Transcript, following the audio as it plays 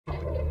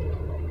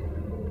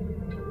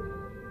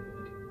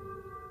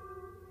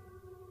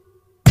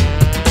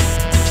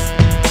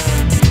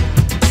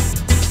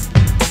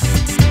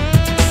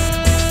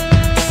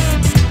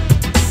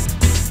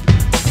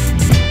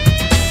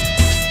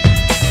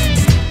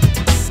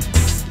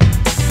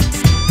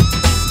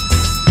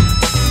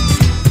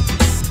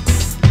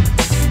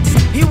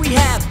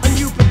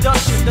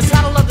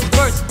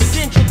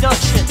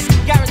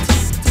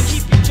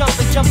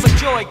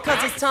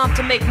time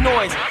to make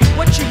noise.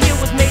 What you hear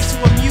was made to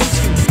amuse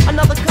you.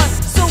 Another cut,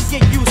 so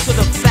get used to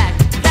the fact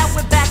that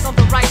we're back on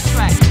the right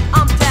track.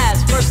 I'm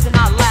Daz, first and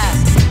not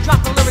last. Drop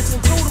the lyrics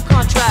in total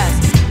contrast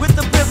with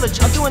the privilege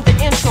of doing the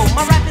intro.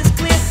 My rap is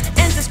clear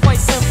and it's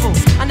quite simple.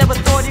 I never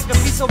thought it could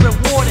be so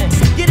rewarding.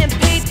 Getting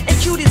paid and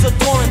cuties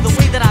adoring the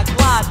way that I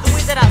glide, the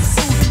way that I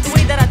soothe, the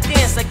way that I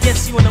dance that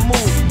gets you in the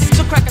mood.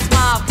 So crack a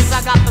smile, cause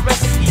I got the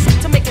recipe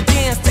to make a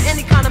dance to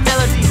any kind of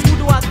melody.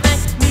 Who do I thank?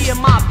 Me and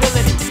my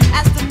ability.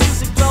 As the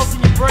music dwells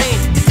in your brain,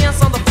 you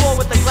dance on the floor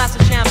with a glass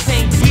of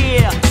champagne.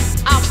 Yeah,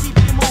 I'll keep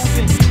you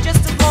moving,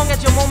 just as long as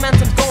your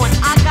momentum's going.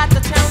 I got the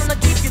talent to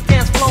keep your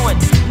dance flowing.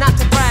 Not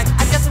to brag,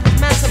 I guess it was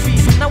meant to be.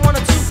 Not one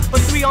or two, but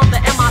three on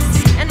the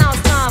MIC. And now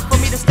it's time for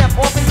me to step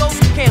off and go.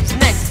 Camp's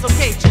next, it's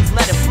okay, just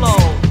let it flow.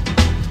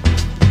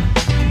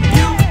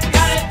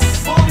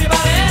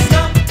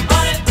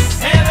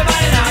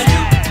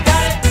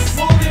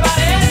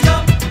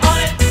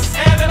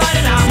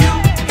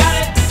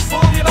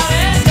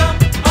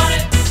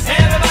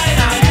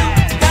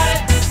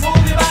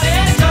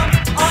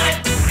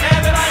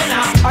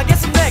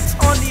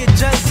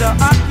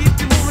 I keep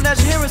you moving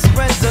as you hear it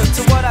surrender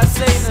to what I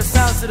say and the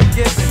sounds that I'm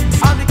giving.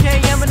 I'm the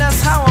KM and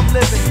that's how I'm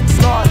living.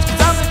 Large,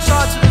 cause I'm in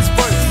charge of this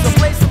verse. So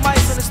place the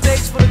mics on the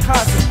stage for the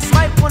concert.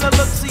 Might wanna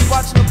look, see,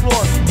 watching the floor.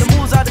 The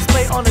moves I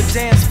display on the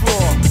dance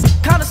floor.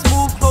 Kinda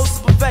smooth,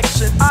 close to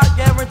perfection. I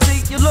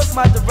guarantee you look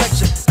my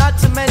direction. Not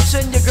to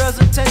mention your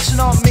girl's attention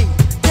on me.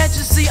 Can't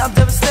you see I'm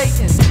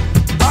devastating?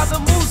 All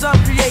the moves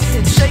I'm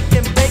creating,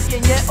 shaking,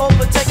 baking, yet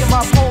overtaking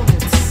my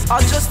opponents.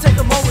 I'll just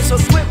take a moment, so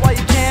quit while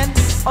you can.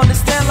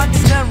 Understand like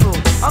a general,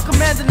 I'm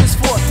commanding this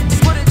fort.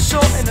 Put it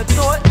short in a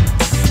thought.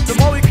 The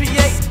more we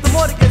create, the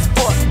more it gets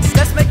bought.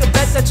 Let's make a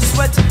bet that you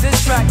sweat to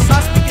this track.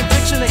 I'm not speaking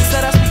fiction,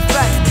 instead I speak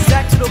facts.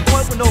 Exact to the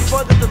point with no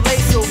further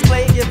delay. So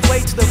play and give way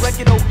to the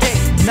record, okay.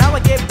 Now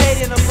I get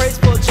paid and I'm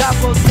praised for a job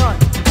well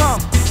done. Come,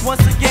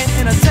 once again,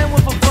 and attend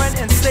with a friend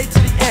and stay to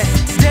the end.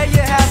 There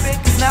you have it,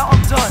 cause now I'm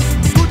done.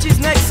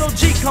 Gucci's next, so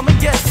G, come and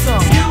get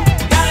some. You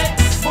got it,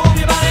 move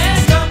your body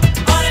and jump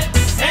on it.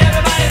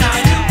 Everybody now,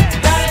 you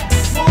got it,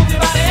 move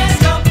your body and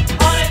jump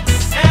on it.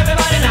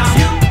 Everybody now,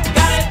 you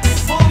got it,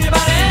 move your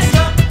body and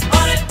jump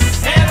on it.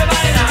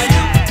 Everybody now,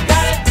 you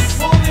got it,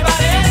 move your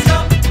body and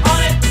jump on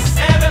it.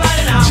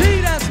 Everybody now.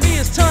 Gee, that's me,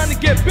 it's time to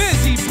get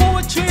busy.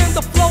 Poetry in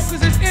the flow,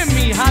 cause it's in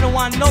me. How do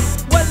I know?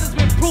 Well, it's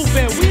been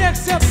proven. We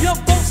accept your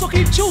vote, so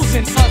keep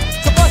choosing us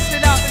to bust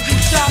it out and you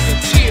shout and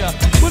cheer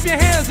with your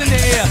hands in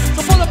the air.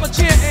 So pull up a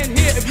chair and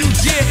hear if you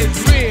dare, it's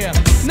rare.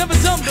 Never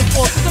done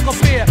before, so look up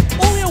here.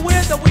 Only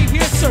aware that we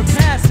here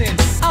surpassing,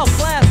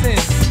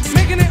 outclassing,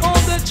 making it on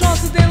the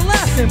charts and then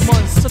lasting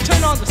months. So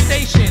turn on the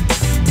station,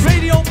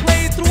 radio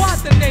played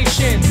throughout the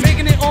nation,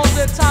 making it on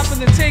the top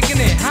and then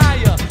taking it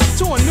higher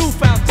to a new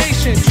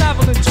foundation,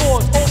 traveling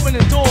towards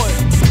opening doors.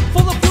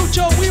 For the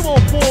future we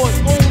won't pause,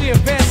 only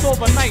advance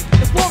overnight,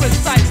 exploring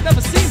sights never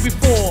seen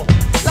before,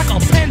 like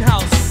a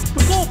penthouse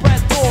with gold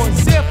brass doors.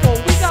 Therefore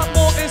we got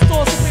more in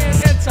store, so we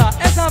enter.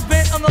 As I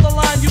vent another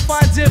line, you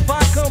find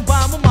divine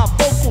combined with my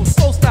vocals,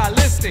 so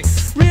stylistic,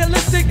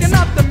 realistic and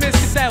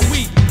optimistic that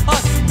we,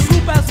 us, the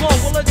group as one,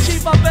 will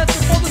achieve our best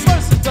before this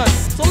verse is done.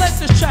 So let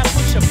this track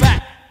push you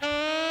back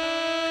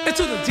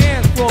into the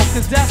dance floor,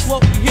 cause that's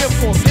what we here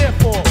for.